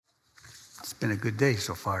It's been a good day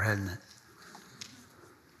so far, hasn't it?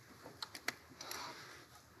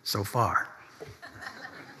 So far.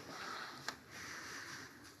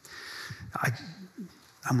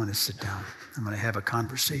 I'm going to sit down. I'm going to have a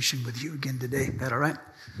conversation with you again today. Is that all right?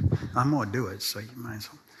 I'm going to do it, so you might as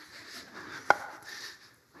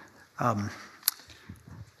well.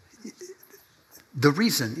 The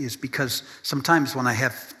reason is because sometimes when I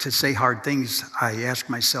have to say hard things, I ask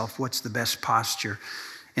myself, what's the best posture?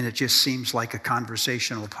 And it just seems like a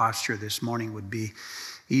conversational posture this morning would be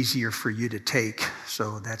easier for you to take.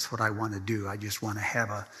 So that's what I want to do. I just want to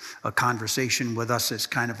have a conversation with us as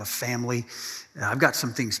kind of a family. I've got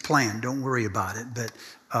some things planned. Don't worry about it.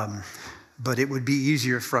 But it would be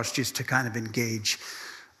easier for us just to kind of engage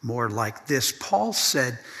more like this. Paul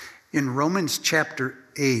said in Romans chapter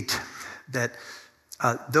 8 that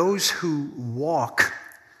those who walk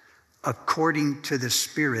according to the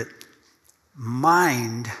Spirit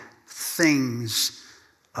mind things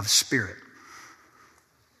of spirit.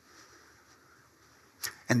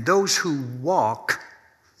 And those who walk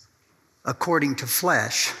according to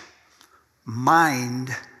flesh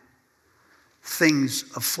mind things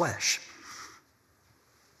of flesh.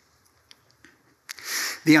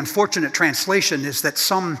 The unfortunate translation is that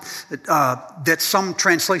some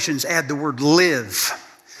translations add the word live,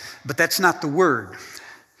 but that's not the word.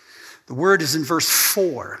 The word is in verse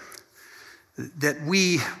 4, that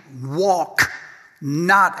we walk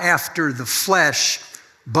not after the flesh,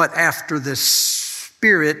 but after the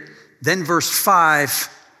Spirit. Then verse 5,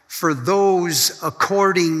 for those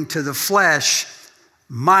according to the flesh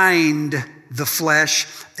mind the flesh,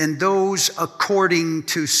 and those according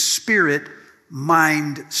to Spirit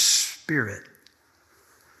mind spirit.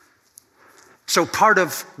 So part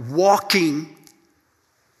of walking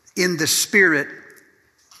in the Spirit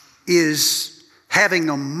is having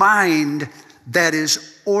a mind that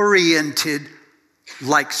is oriented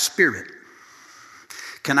like spirit.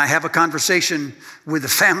 Can I have a conversation with the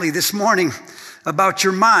family this morning about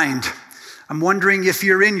your mind? I'm wondering if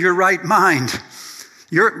you're in your right mind.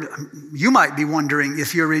 You might be wondering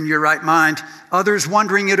if you're in your right mind. Others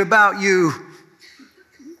wondering it about you.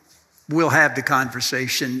 We'll have the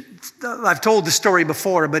conversation. I've told the story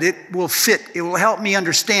before, but it will fit. It will help me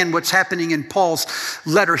understand what's happening in Paul's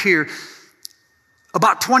letter here.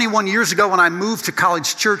 About 21 years ago when I moved to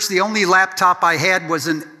College Church, the only laptop I had was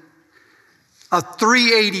a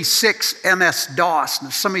 386 MS-DOS. Now,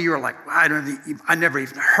 some of you are like, I never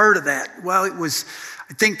even heard of that. Well,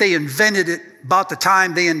 I think they invented it about the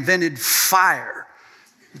time they invented fire.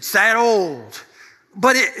 It's that old.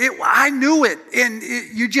 But I knew it. And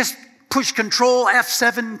you just push Control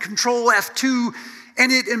F7, Control F2,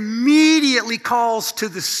 and it immediately calls to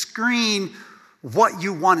the screen what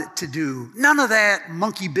you want it to do. None of that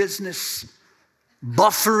monkey business,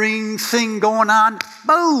 buffering thing going on.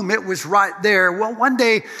 Boom, it was right there. Well, one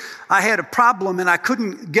day I had a problem and I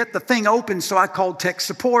couldn't get the thing open, so I called tech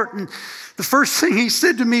support. And the first thing he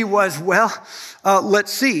said to me was,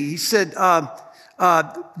 let's see. He said,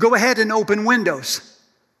 go ahead and open Windows.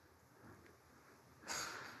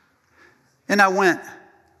 And I went,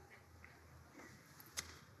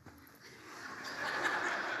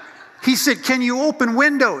 he said, can you open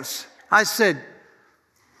Windows? I said,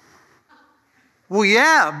 well,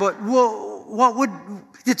 yeah, but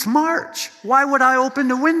it's March. Why would I open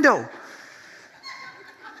the window?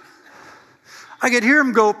 I could hear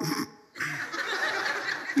him go,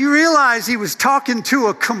 you realize he was talking to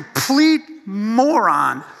a complete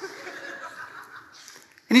moron.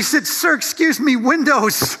 And he said, sir, excuse me,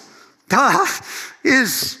 Windows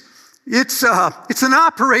it's an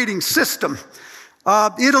operating system.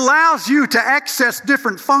 It allows you to access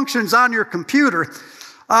different functions on your computer.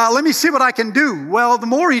 Let me see what I can do. Well, the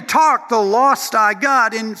more he talked, the lost I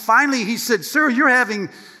got. And finally he said, sir, you're having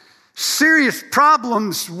serious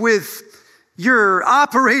problems with your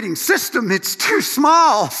operating system. It's too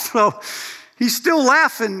small. So he's still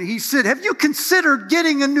laughing. He said, have you considered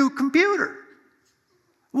getting a new computer?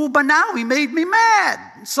 Well, by now he made me mad.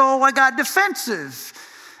 So I got defensive.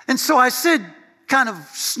 And so I said, kind of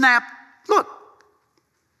snapped, look,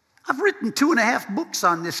 I've written 2.5 books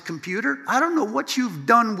on this computer. I don't know what you've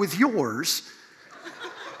done with yours.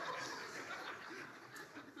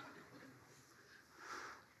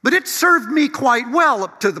 But it served me quite well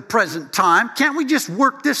up to the present time. Can't we just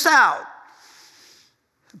work this out?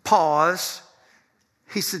 Pause.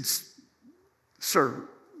 He said, sir,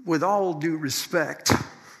 with all due respect,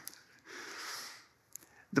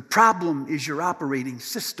 the problem is your operating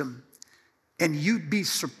system, and you'd be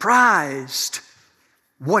surprised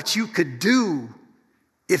what you could do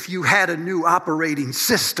if you had a new operating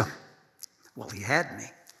system. Well, he had me.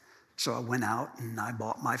 So I went out and I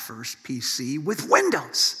bought my first PC with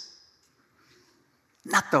Windows.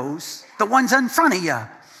 Not those, the ones in front of you.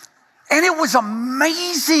 And it was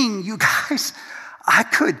amazing, you guys. I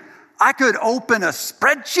could open a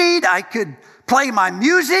spreadsheet. I could play my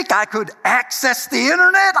music. I could access the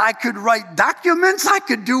internet. I could write documents. I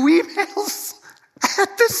could do emails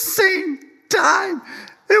at the same time.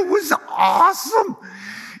 It was awesome.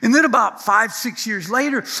 And then about 5, 6 years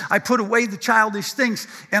later, I put away the childish things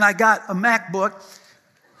and I got a MacBook.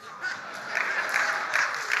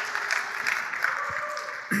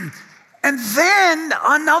 And then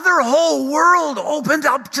another whole world opened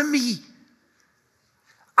up to me.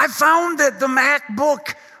 I found that the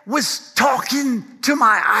MacBook was talking to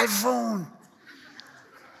my iPhone.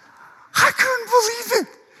 I couldn't believe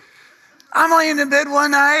it. I'm laying in bed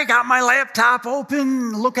one night, got my laptop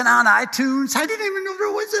open, looking on iTunes. I didn't even know there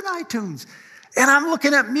was an iTunes. And I'm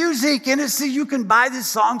looking at music, and it says you can buy this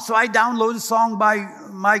song. So I downloaded a song by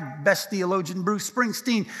my best theologian, Bruce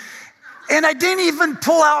Springsteen. And I didn't even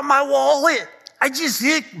pull out my wallet. I just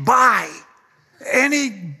hit buy. And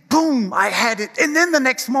boom, I had it. And then the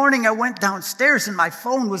next morning I went downstairs and my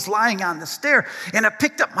phone was lying on the stair. And I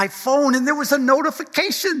picked up my phone and there was a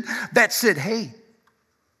notification that said, hey,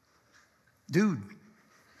 dude,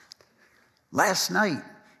 last night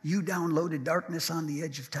you downloaded Darkness on the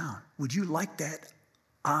Edge of Town. Would you like that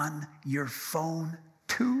on your phone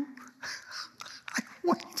too? I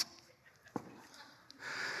went,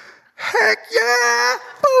 heck yeah,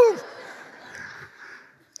 boom.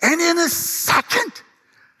 And in a second,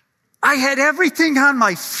 I had everything on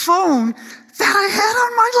my phone that I had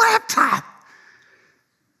on my laptop.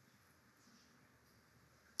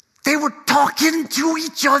 They were talking to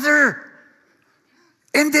each other.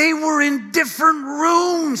 And they were in different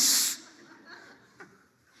rooms.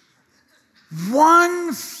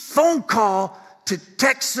 One phone call to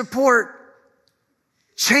tech support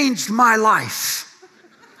changed my life.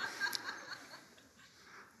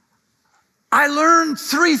 I learned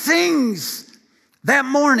 3 things that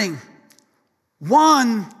morning.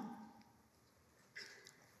 1,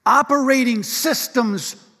 operating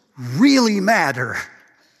systems really matter.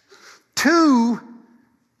 2,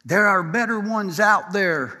 there are better ones out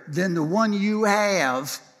there than the one you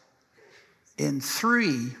have. And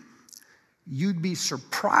 3, you'd be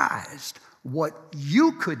surprised what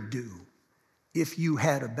you could do if you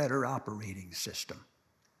had a better operating system.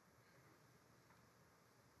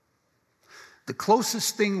 The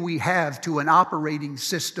closest thing we have to an operating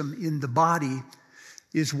system in the body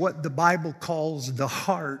is what the Bible calls the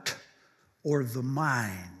heart or the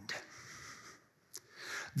mind.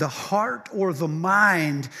 The heart or the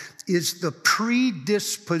mind is the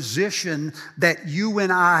predisposition that you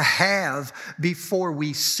and I have before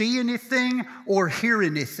we see anything or hear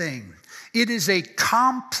anything. It is a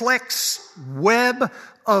complex web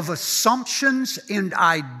of assumptions and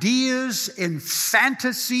ideas and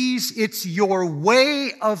fantasies. It's your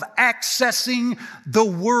way of accessing the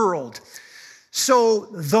world. So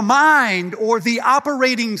the mind or the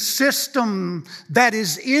operating system that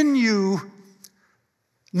is in you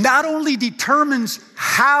not only determines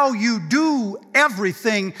how you do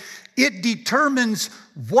everything, it determines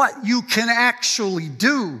what you can actually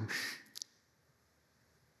do.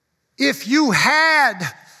 If you had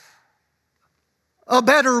a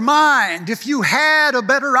better mind, if you had a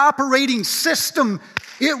better operating system,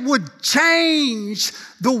 it would change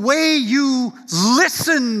the way you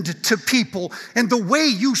listened to people and the way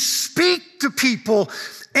you speak to people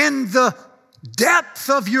and the depth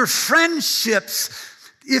of your friendships.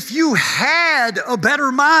 If you had a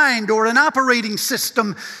better mind or an operating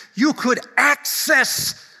system, you could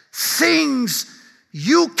access things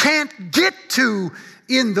you can't get to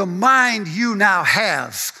in the mind you now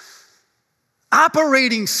have.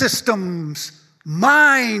 Operating systems,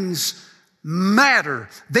 minds matter.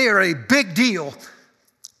 They are a big deal.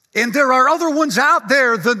 And there are other ones out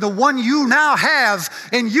there than the one you now have,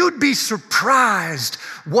 and you'd be surprised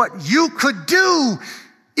what you could do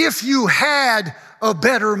if you had a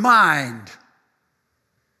better mind.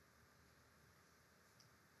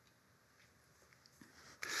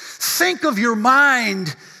 Think of your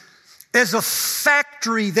mind as a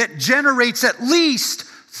factory that generates at least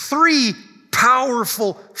 3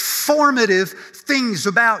 powerful, formative things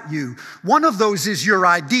about you. One of those is your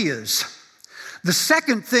ideas. The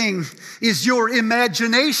second thing is your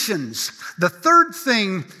imaginations. The third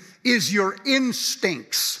thing is your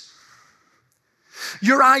instincts.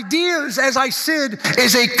 Your ideas, as I said,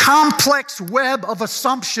 is a complex web of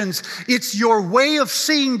assumptions. It's your way of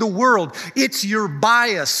seeing the world. It's your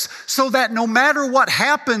bias. So that no matter what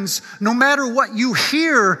happens, no matter what you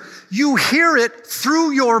hear it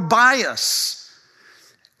through your bias.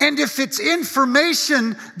 And if it's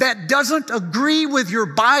information that doesn't agree with your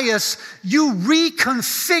bias, you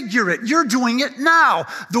reconfigure it. You're doing it now.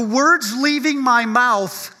 The words leaving my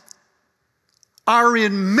mouth are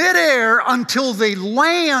in midair until they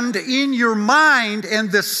land in your mind.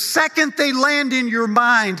 And the second they land in your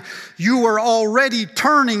mind, you are already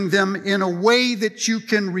turning them in a way that you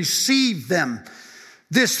can receive them.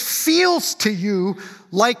 This feels to you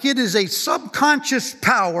like it is a subconscious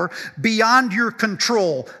power beyond your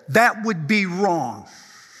control. That would be wrong.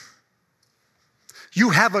 You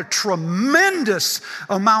have a tremendous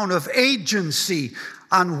amount of agency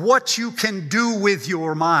on what you can do with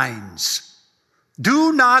your minds.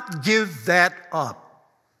 Do not give that up.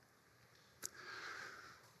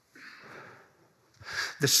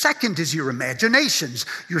 The second is your imaginations.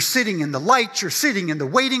 You're sitting in the light, you're sitting in the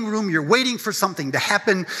waiting room, you're waiting for something to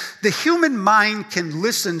happen. The human mind can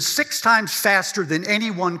listen 6 times faster than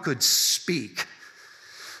anyone could speak.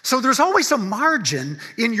 So there's always a margin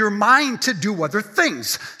in your mind to do other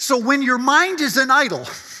things. So when your mind is an idle,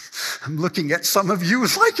 I'm looking at some of you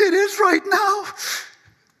like it is right now,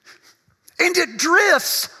 and it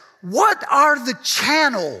drifts, what are the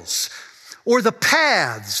channels or the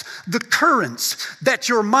paths, the currents that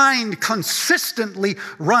your mind consistently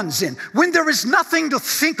runs in? When there is nothing to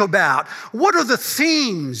think about, what are the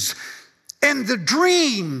themes and the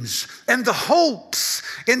dreams and the hopes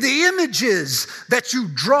and the images that you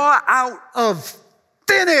draw out of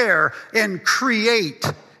thin air and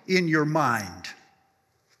create in your mind?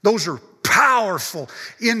 Those are powerful,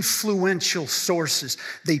 influential sources.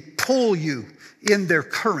 They pull you in their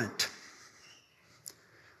current.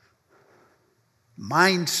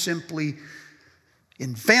 Mind simply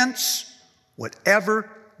invents whatever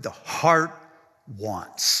the heart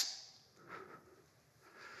wants.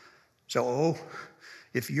 So,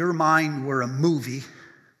 if your mind were a movie,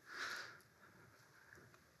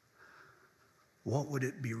 what would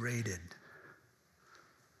it be rated?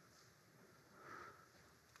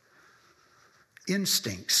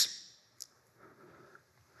 Instincts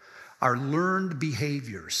are learned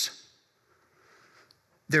behaviors.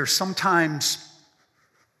 They're sometimes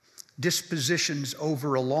dispositions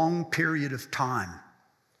over a long period of time.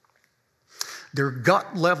 They're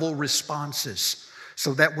gut level responses,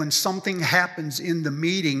 so that when something happens in the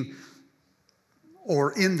meeting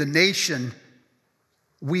or in the nation,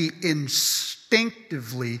 we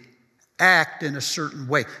instinctively act in a certain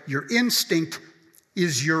way. Your instinct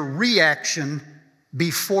is your reaction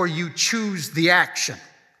before you choose the action.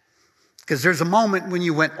 Because there's a moment when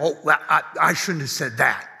you went, oh, I shouldn't have said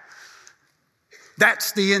that.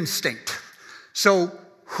 That's the instinct. So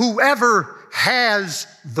whoever has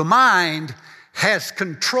the mind has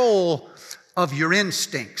control of your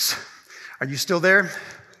instincts. Are you still there?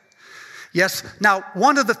 Yes. Now,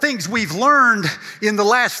 one of the things we've learned in the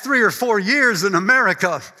last 3 or 4 years in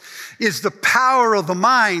America is the power of the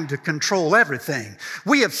mind to control everything.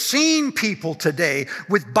 We have seen people today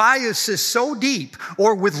with biases so deep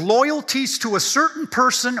or with loyalties to a certain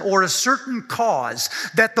person or a certain cause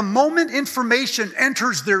that the moment information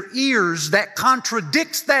enters their ears that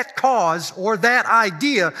contradicts that cause or that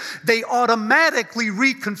idea, they automatically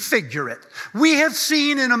reconfigure it. We have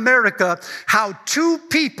seen in America how 2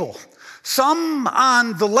 people, some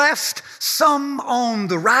on the left, some on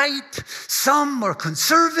the right, some are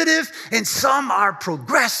conservative, and some are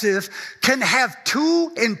progressive, can have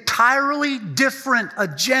 2 entirely different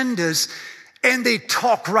agendas, and they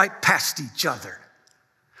talk right past each other.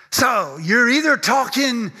 So you're either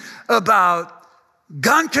talking about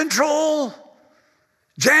gun control,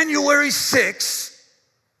 January 6th,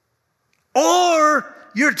 or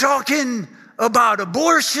you're talking about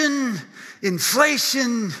abortion,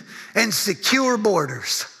 inflation, and secure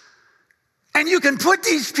borders. And you can put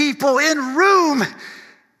these people in a room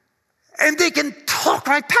and they can talk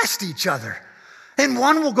right past each other. And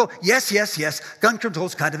one will go, yes, yes, yes, gun control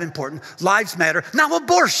is kind of important. Lives matter. Now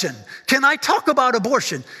abortion. Can I talk about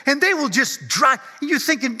abortion? And they will just drive. And you're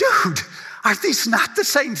thinking, dude, are these not the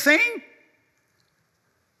same thing?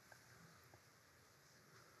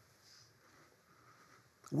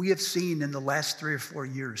 We have seen in the last 3 or 4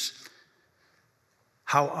 years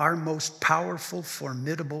how our most powerful,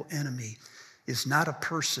 formidable enemy is not a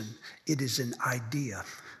person, it is an idea.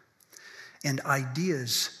 And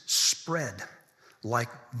ideas spread like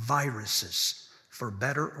viruses, for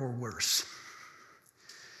better or worse.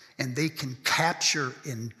 And they can capture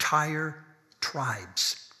entire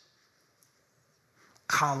tribes,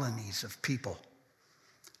 colonies of people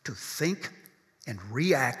to think and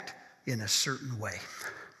react in a certain way.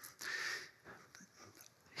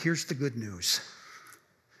 Here's the good news.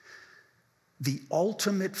 The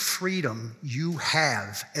ultimate freedom you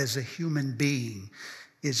have as a human being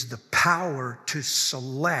is the power to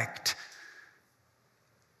select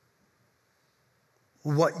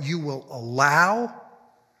what you will allow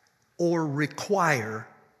or require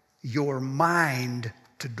your mind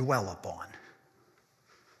to dwell upon.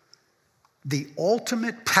 The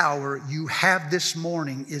ultimate power you have this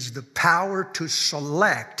morning is the power to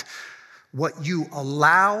select what you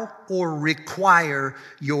allow or require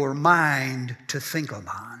your mind to think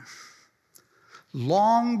upon.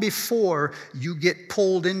 Long before you get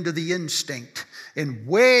pulled into the instinct, and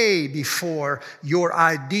way before your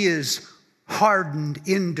ideas hardened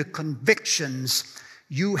into convictions,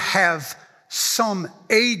 you have some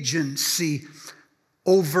agency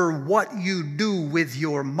over what you do with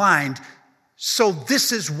your mind. So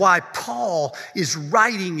this is why Paul is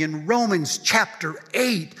writing in Romans chapter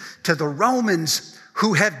 8 to the Romans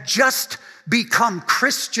who have just become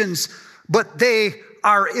Christians, but they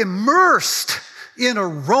are immersed in a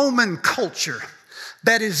Roman culture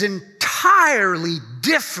that is entirely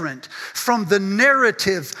different from the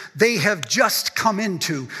narrative they have just come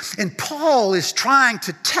into. And Paul is trying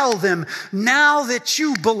to tell them, now that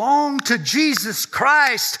you belong to Jesus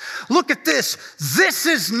Christ, look at this. This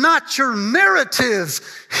is not your narrative.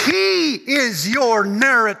 He is your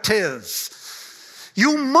narrative.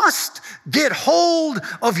 You must get hold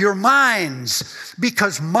of your minds,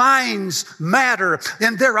 because minds matter,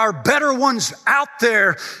 and there are better ones out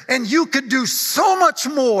there, and you could do so much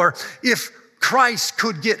more if Christ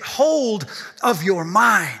could get hold of your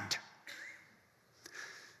mind.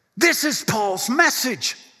 This is Paul's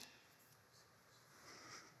message.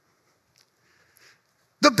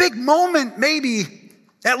 The big moment, maybe,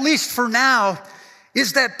 at least for now,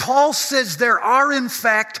 is that Paul says there are, in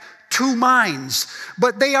fact, two minds,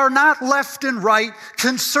 but they are not left and right,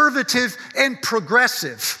 conservative and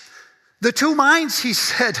progressive. The two minds, he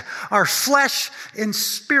said, are flesh and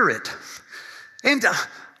spirit. And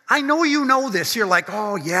I know you know this. You're like,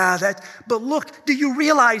 oh yeah, that. But look, do you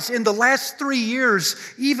realize in the last 3 years,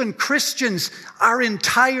 even Christians, our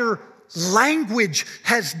entire language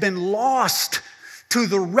has been lost to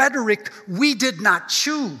the rhetoric we did not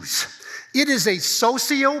choose. It is a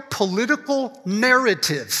socio-political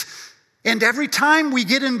narrative. And every time we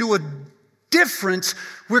get into a difference,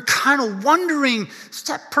 we're kind of wondering, is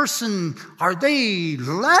that person, are they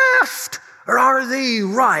left or are they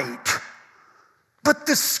right? But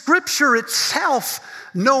the scripture itself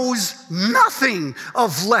knows nothing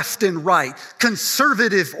of left and right,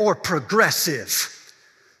 conservative or progressive.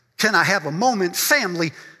 Can I have a moment,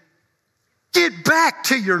 family? Get back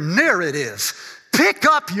to your narrative. Pick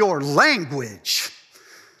up your language.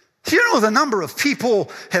 You know, the number of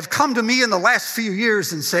people have come to me in the last few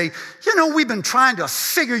years and say, you know, we've been trying to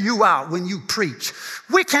figure you out when you preach.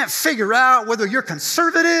 We can't figure out whether you're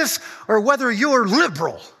conservative or whether you're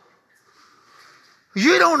liberal.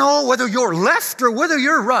 You don't know whether you're left or whether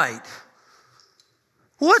you're right.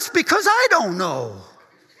 Well, it's because I don't know.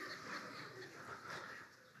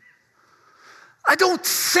 I don't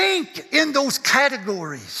think in those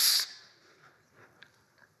categories.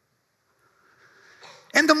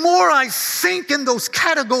 And the more I think in those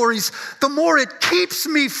categories, the more it keeps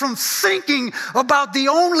me from thinking about the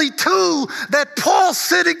only two that Paul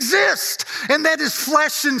said exist, and that is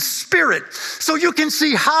flesh and spirit. So you can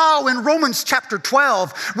see how in Romans chapter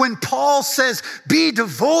 12, when Paul says, be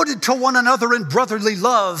devoted to one another in brotherly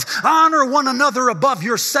love, honor one another above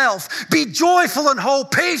yourself, be joyful in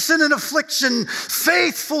hope, patient in affliction,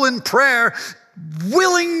 faithful in prayer,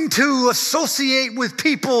 willing to associate with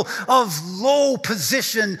people of low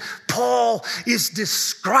position. Paul is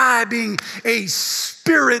describing a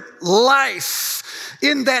spirit life.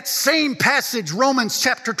 In that same passage, Romans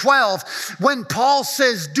chapter 12, when Paul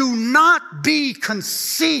says, do not be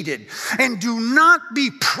conceited and do not be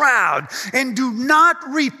proud and do not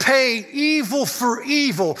repay evil for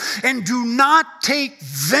evil and do not take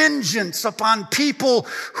vengeance upon people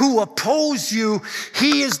who oppose you.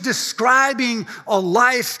 He is describing a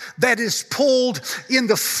life that is pulled in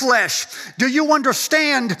the flesh. Do you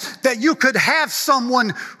understand that you could have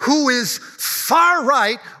someone who is far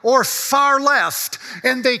right or far left,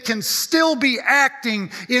 and they can still be acting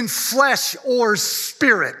in flesh or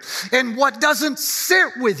spirit? And what doesn't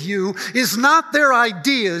sit with you is not their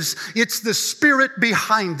ideas, it's the spirit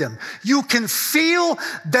behind them. You can feel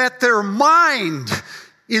that their mind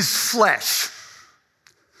is flesh.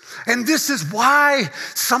 And this is why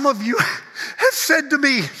some of you have said to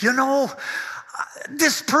me,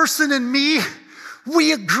 this person and me,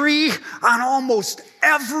 we agree on almost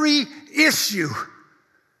every issue.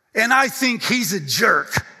 And I think he's a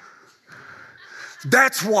jerk.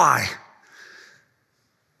 That's why.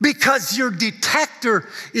 Because your detector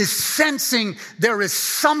is sensing there is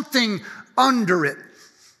something under it.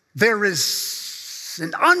 There is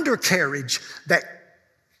an undercarriage that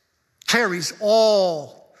carries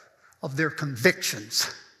all of their convictions.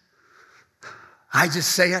 I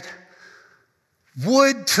just say it.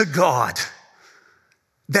 Would to God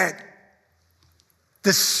that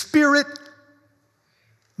the Spirit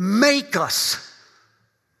make us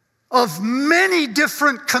of many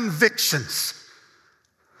different convictions.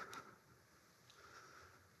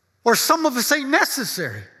 Or some of us ain't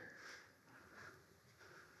necessary.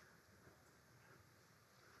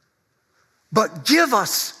 But give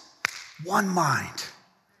us one mind.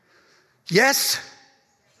 Yes?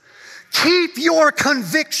 Keep your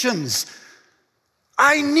convictions.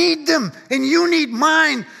 I need them, and you need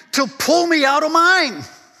mine to pull me out of mine.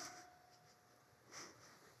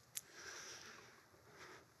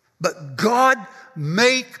 But God,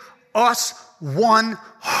 make us one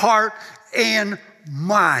heart and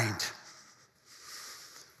mind.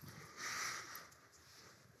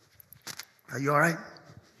 Are you all right?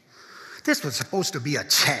 This was supposed to be a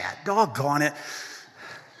chat. Doggone it.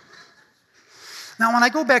 Now, when I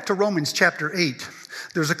go back to Romans chapter 8,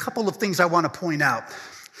 there's a couple of things I want to point out.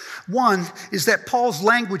 One is that Paul's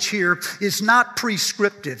language here is not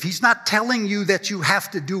prescriptive. He's not telling you that you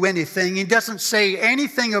have to do anything. He doesn't say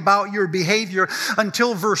anything about your behavior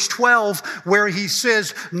until verse 12, where he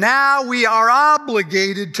says, now we are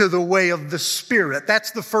obligated to the way of the Spirit.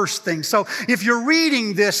 That's the first thing. So if you're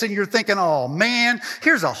reading this and you're thinking, oh man,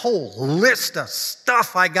 here's a whole list of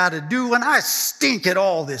stuff I got to do, and I stink at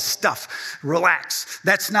all this stuff. Relax.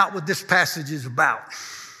 That's not what this passage is about.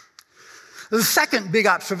 The second big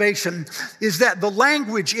observation is that the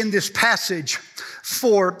language in this passage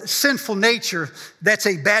for sinful nature, that's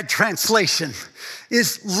a bad translation,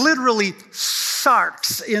 is literally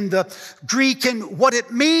sarx in the Greek, and what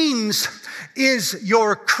it means is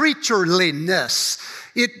your creatureliness.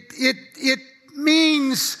 It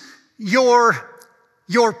means your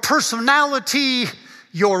personality,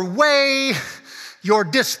 your way, your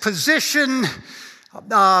disposition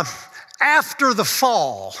after the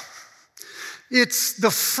fall. It's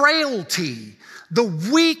the frailty, the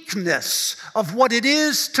weakness of what it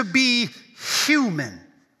is to be human.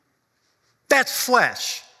 That's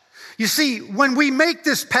flesh. You see, when we make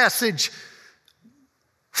this passage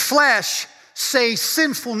flesh say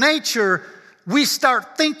sinful nature, we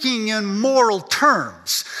start thinking in moral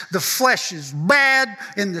terms. The flesh is bad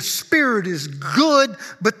and the spirit is good,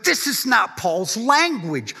 but this is not Paul's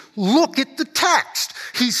language. Look at the text.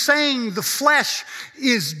 He's saying the flesh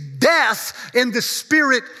is death and the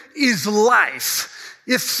spirit is life.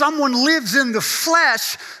 If someone lives in the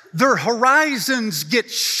flesh, their horizons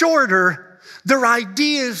get shorter, their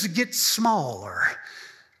ideas get smaller.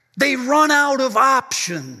 They run out of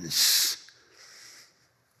options.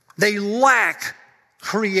 They lack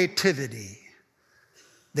creativity.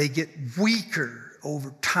 They get weaker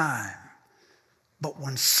over time. But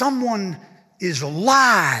when someone is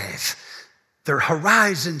alive, their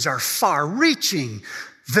horizons are far-reaching.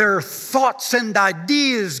 Their thoughts and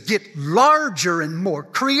ideas get larger and more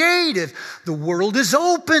creative. The world is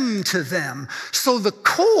open to them. So the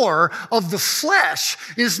core of the flesh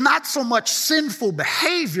is not so much sinful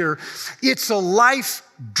behavior, it's a life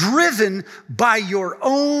driven by your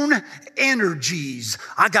own energies.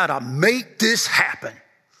 I gotta make this happen.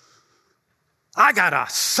 I gotta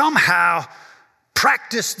somehow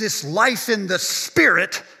practice this life in the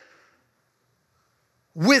spirit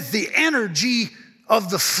with the energy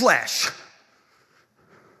of the flesh.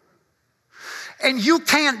 And you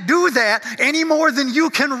can't do that any more than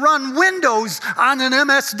you can run Windows on an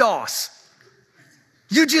MS-DOS.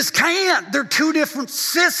 You just can't. They're two different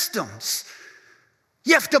systems.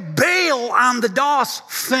 You have to bail on the DOS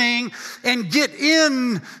thing and get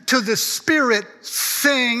into the Spirit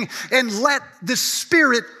thing and let the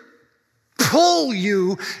Spirit pull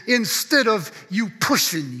you instead of you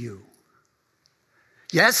pushing you.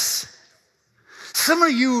 Yes? Some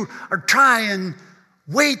of you are trying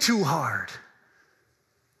way too hard.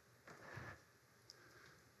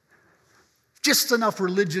 Just enough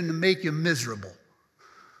religion to make you miserable.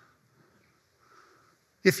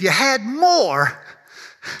 If you had more,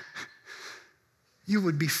 you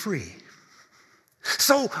would be free.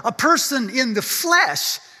 So a person in the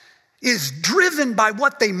flesh is driven by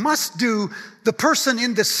what they must do, the person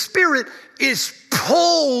in the Spirit is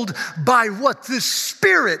pulled by what the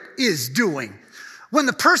Spirit is doing. When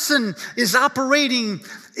the person is operating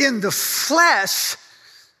in the flesh,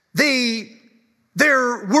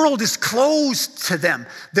 their world is closed to them.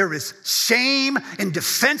 There is shame and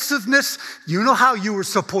defensiveness. You know how you were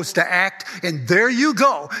supposed to act, and there you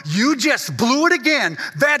go. You just blew it again.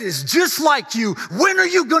 That is just like you. When are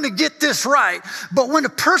you going to get this right? But when a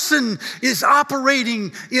person is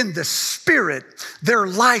operating in the Spirit, their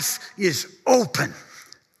life is open.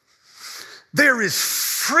 There is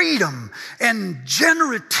freedom and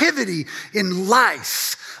generativity in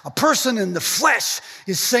life. A person in the flesh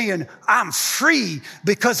is saying, I'm free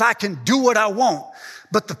because I can do what I want.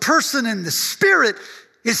 But the person in the Spirit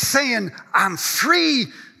is saying, I'm free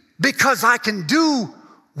because I can do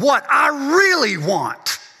what I really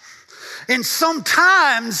want. And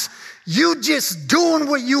sometimes you just doing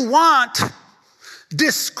what you want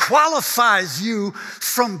disqualifies you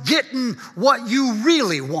from getting what you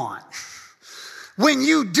really want. When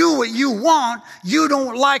you do what you want, you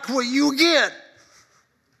don't like what you get.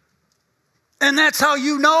 And that's how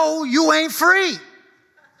you know you ain't free.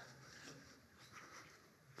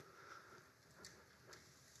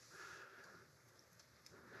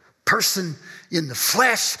 Person in the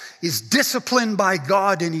flesh is disciplined by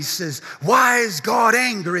God, and he says, why is God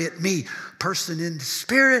angry at me? Person in the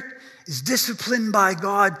Spirit is disciplined by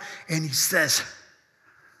God, and he says,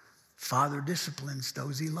 Father disciplines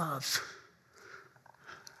those he loves.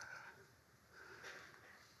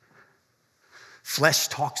 Flesh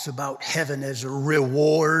talks about heaven as a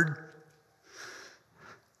reward.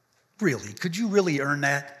 Really, could you really earn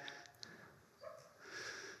that?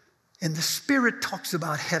 And the Spirit talks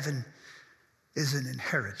about heaven as an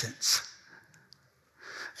inheritance.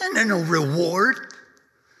 And then a reward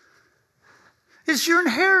is your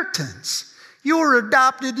inheritance. You're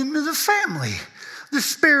adopted into the family. The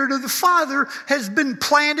Spirit of the Father has been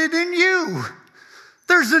planted in you.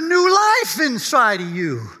 There's a new life inside of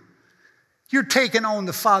you. You're taking on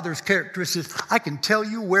the Father's characteristics. I can tell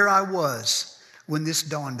you where I was when this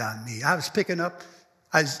dawned on me. I was picking up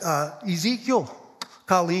Ezekiel,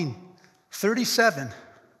 Colleen, 37.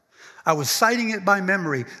 I was citing it by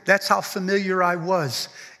memory. That's how familiar I was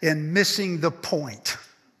in missing the point.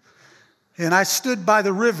 And I stood by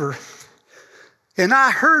the river, and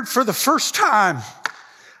I heard for the first time,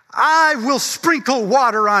 I will sprinkle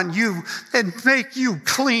water on you and make you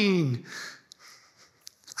clean.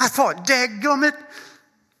 I thought, dadgummit,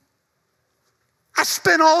 I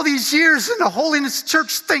spent all these years in the Holiness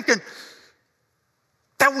Church thinking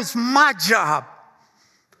that was my job.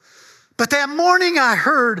 But that morning I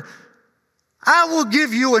heard, I will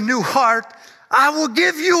give you a new heart. I will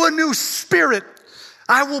give you a new spirit.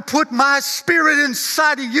 I will put my Spirit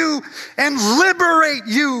inside of you and liberate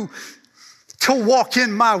you to walk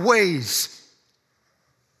in my ways.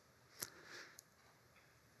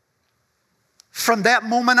 From that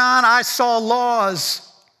moment on, I saw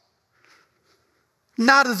laws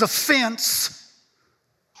not as a fence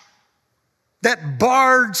that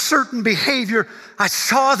barred certain behavior. I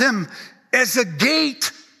saw them as a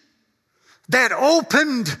gate that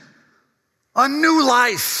opened a new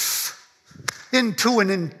life into an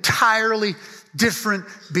entirely different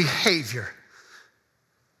behavior.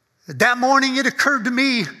 That morning it occurred to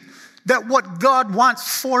me that what God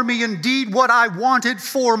wants for me, indeed what I wanted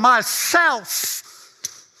for myself,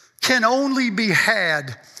 can only be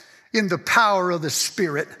had in the power of the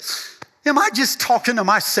Spirit. Am I just talking to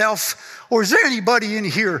myself, or is there anybody in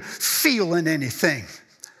here feeling anything?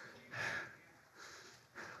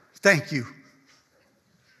 Thank you.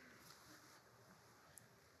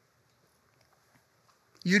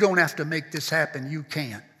 You don't have to make this happen. You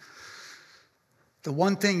can't. The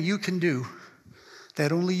one thing you can do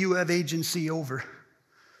that only you have agency over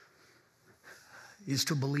is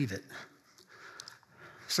to believe it.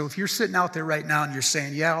 So if you're sitting out there right now and you're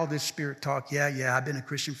saying, yeah, all this Spirit talk, yeah, I've been a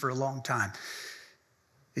Christian for a long time.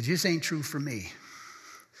 It just ain't true for me.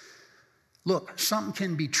 Look, something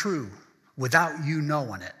can be true without you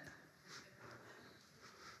knowing it.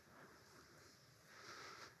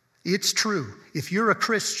 It's true. If you're a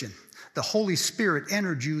Christian, the Holy Spirit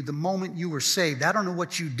entered you the moment you were saved. I don't know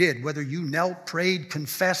what you did, whether you knelt, prayed,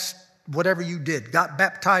 confessed, whatever you did, got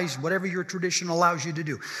baptized, whatever your tradition allows you to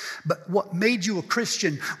do. But what made you a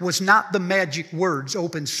Christian was not the magic words,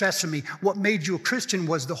 open sesame. What made you a Christian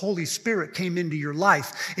was the Holy Spirit came into your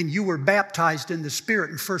life and you were baptized in the Spirit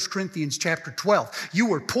in 1 Corinthians chapter 12. You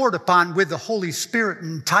were poured upon with the Holy Spirit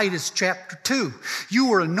in Titus chapter 2. You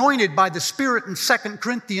were anointed by the Spirit in 2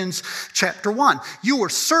 Corinthians chapter 1. You were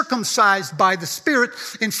circumcised by the Spirit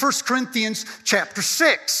in 1 Corinthians chapter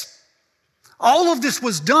 6. All of this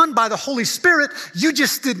was done by the Holy Spirit. You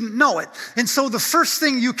just didn't know it. And so the first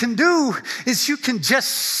thing you can do is you can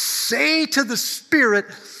just say to the Spirit,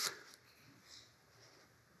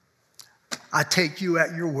 I take you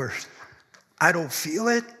at your word. I don't feel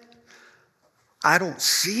it. I don't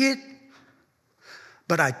see it.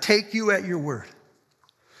 But I take you at your word.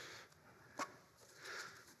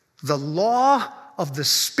 The law of the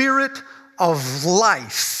Spirit of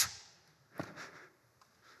life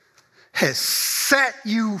has set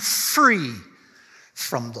you free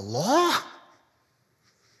from the law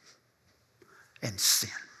and sin.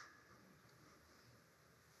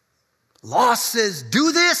 Law says,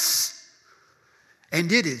 do this,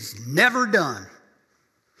 and it is never done.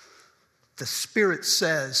 The Spirit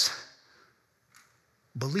says,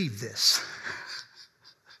 believe this,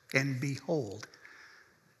 and behold,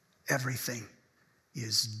 everything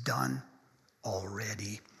is done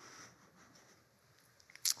already.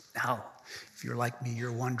 Now, if you're like me,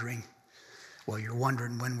 you're wondering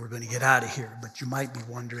when we're going to get out of here, but you might be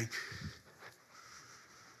wondering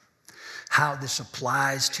how this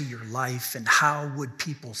applies to your life and how would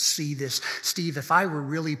people see this. Steve, if I were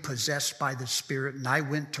really possessed by the Spirit and I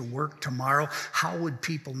went to work tomorrow, how would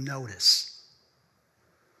people notice?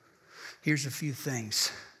 Here's a few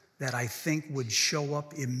things that I think would show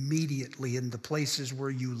up immediately in the places where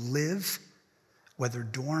you live, whether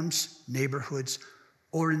dorms, neighborhoods,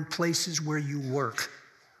 or in places where you work.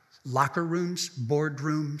 Locker rooms,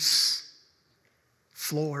 boardrooms,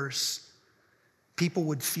 floors. People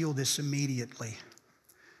would feel this immediately.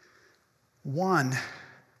 One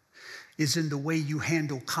is in the way you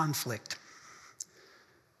handle conflict.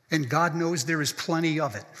 And God knows there is plenty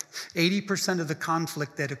of it. 80% of the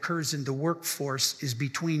conflict that occurs in the workforce is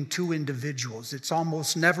between two individuals. It's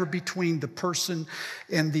almost never between the person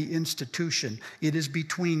and the institution. It is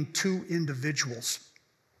between two individuals.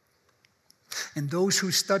 And those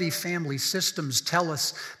who study family systems tell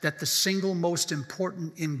us that the single most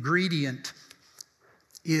important ingredient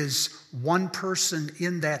is one person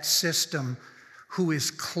in that system who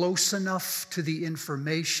is close enough to the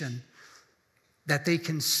information that they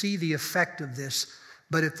can see the effect of this,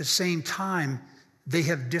 but at the same time, they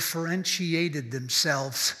have differentiated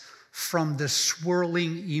themselves from the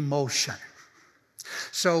swirling emotion.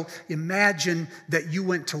 So imagine that you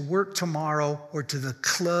went to work tomorrow or to the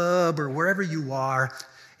club or wherever you are,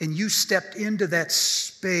 and you stepped into that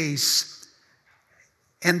space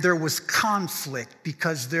and there was conflict,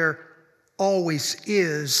 because there always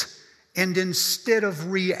is. And instead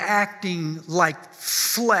of reacting like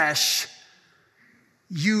flesh,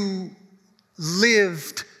 you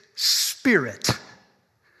lived spirit.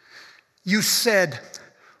 You said,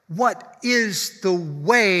 what is the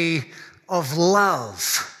way of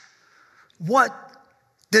love? What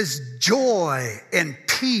does joy and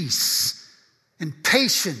peace and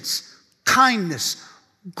patience, kindness,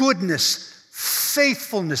 goodness,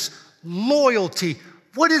 faithfulness, loyalty,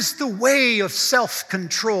 what is the way of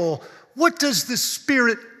self-control? What does the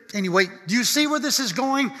Spirit, anyway, do you see where this is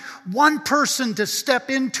going? One person to step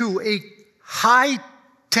into a high,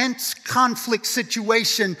 tense conflict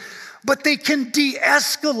situation, but they can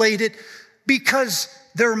de-escalate it because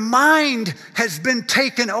their mind has been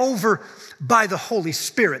taken over by the Holy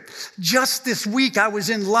Spirit. Just this week, I was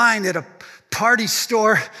in line at a party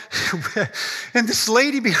store, and this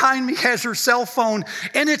lady behind me has her cell phone,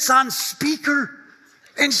 and it's on speaker,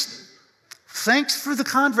 and thanks for the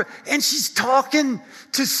convert. And she's talking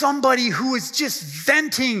to somebody who is just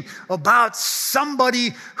venting about somebody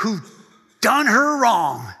who done her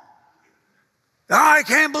wrong. I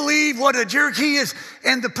can't believe what a jerk he is.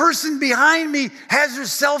 And the person behind me has her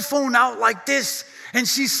cell phone out like this, and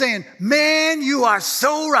she's saying, man, you are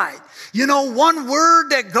so right. You know, one word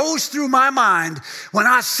that goes through my mind when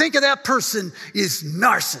I think of that person is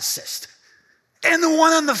narcissist. And the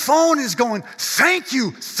one on the phone is going, thank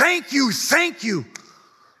you, thank you, thank you.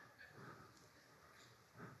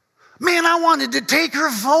 Man, I wanted to take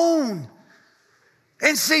her phone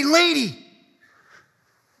and say, lady,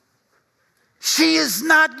 she is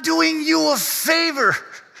not doing you a favor.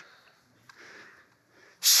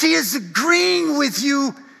 She is agreeing with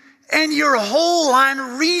you, and your whole line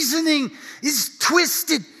of reasoning is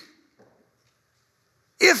twisted.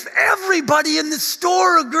 If everybody in the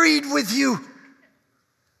store agreed with you,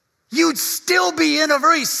 you'd still be in a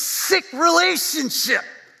very sick relationship.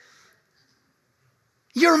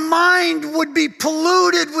 Your mind would be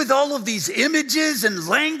polluted with all of these images and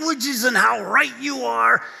languages and how right you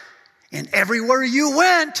are. And everywhere you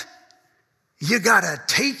went, you got to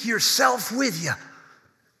take yourself with you.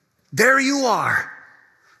 There you are.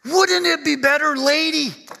 Wouldn't it be better,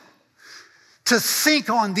 lady, to think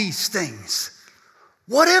on these things?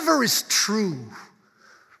 Whatever is true,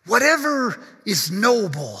 whatever is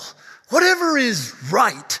noble, whatever is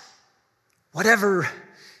right, whatever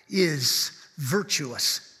is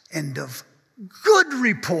virtuous and of good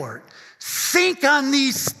report, think on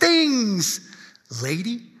these things,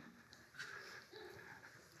 lady.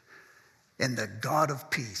 And the God of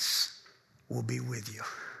peace will be with you.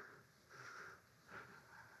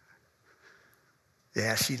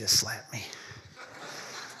 Yeah, she just slapped me.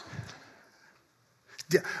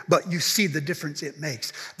 But you see the difference it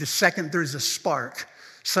makes. The second there's a spark,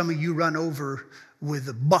 some of you run over with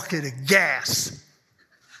a bucket of gas.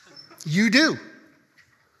 You do.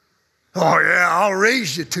 Oh yeah, I'll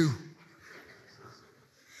raise you to.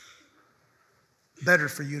 Better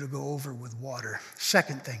for you to go over with water.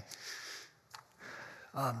 Second thing,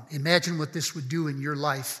 imagine what this would do in your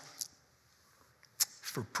life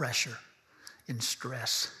for pressure and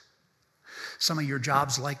stress. Some of your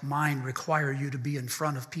jobs, like mine, require you to be in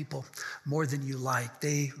front of people more than you like.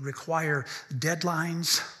 They require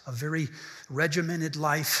deadlines, a very regimented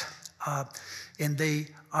life, and they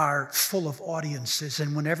are full of audiences.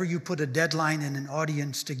 And whenever you put a deadline and an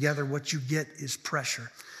audience together, what you get is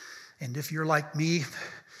pressure. And if you're like me,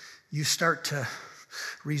 you start to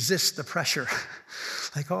resist the pressure.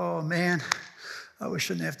 Like, oh man, I wish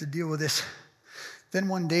I didn't have to deal with this. Then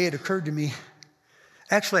one day it occurred to me,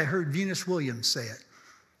 actually I heard Venus Williams say it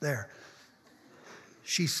there.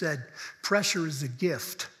 She said, pressure is a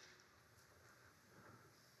gift.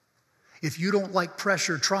 If you don't like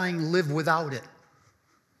pressure, try and live without it.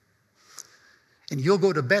 And you'll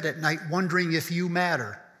go to bed at night wondering if you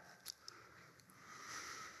matter.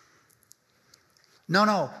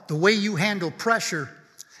 No, the way you handle pressure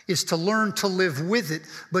is to learn to live with it,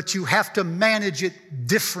 but you have to manage it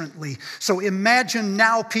differently. So imagine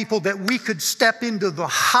now, people, that we could step into the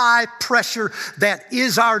high pressure that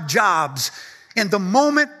is our jobs. And the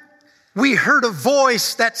moment we heard a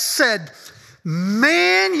voice that said,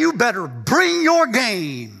 man, you better bring your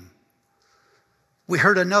game, we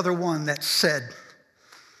heard another one that said,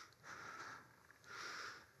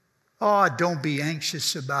 oh, don't be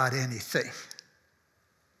anxious about anything.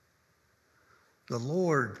 The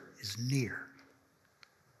Lord is near.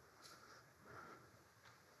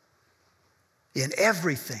 In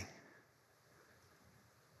everything,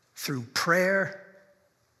 through prayer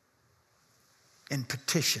and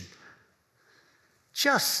petition,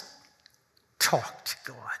 just talk to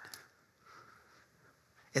God.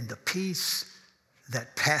 And the peace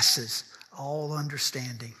that passes all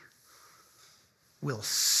understanding will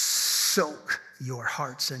soak your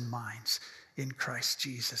hearts and minds in Christ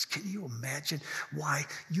Jesus. Can you imagine why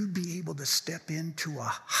you'd be able to step into a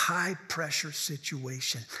high pressure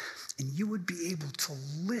situation and you would be able to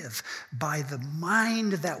live by the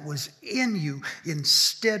mind that was in you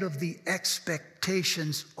instead of the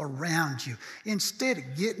expectations around you? Instead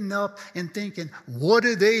of getting up and thinking, what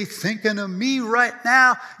are they thinking of me right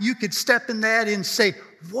now? You could step in that and say,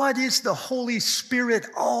 what is the Holy Spirit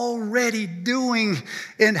already doing,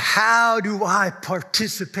 and how do I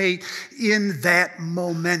participate in that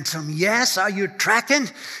momentum? Yes, are you tracking?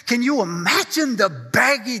 Can you imagine the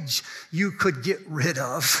baggage you could get rid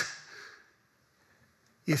of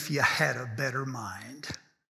if you had a better mind?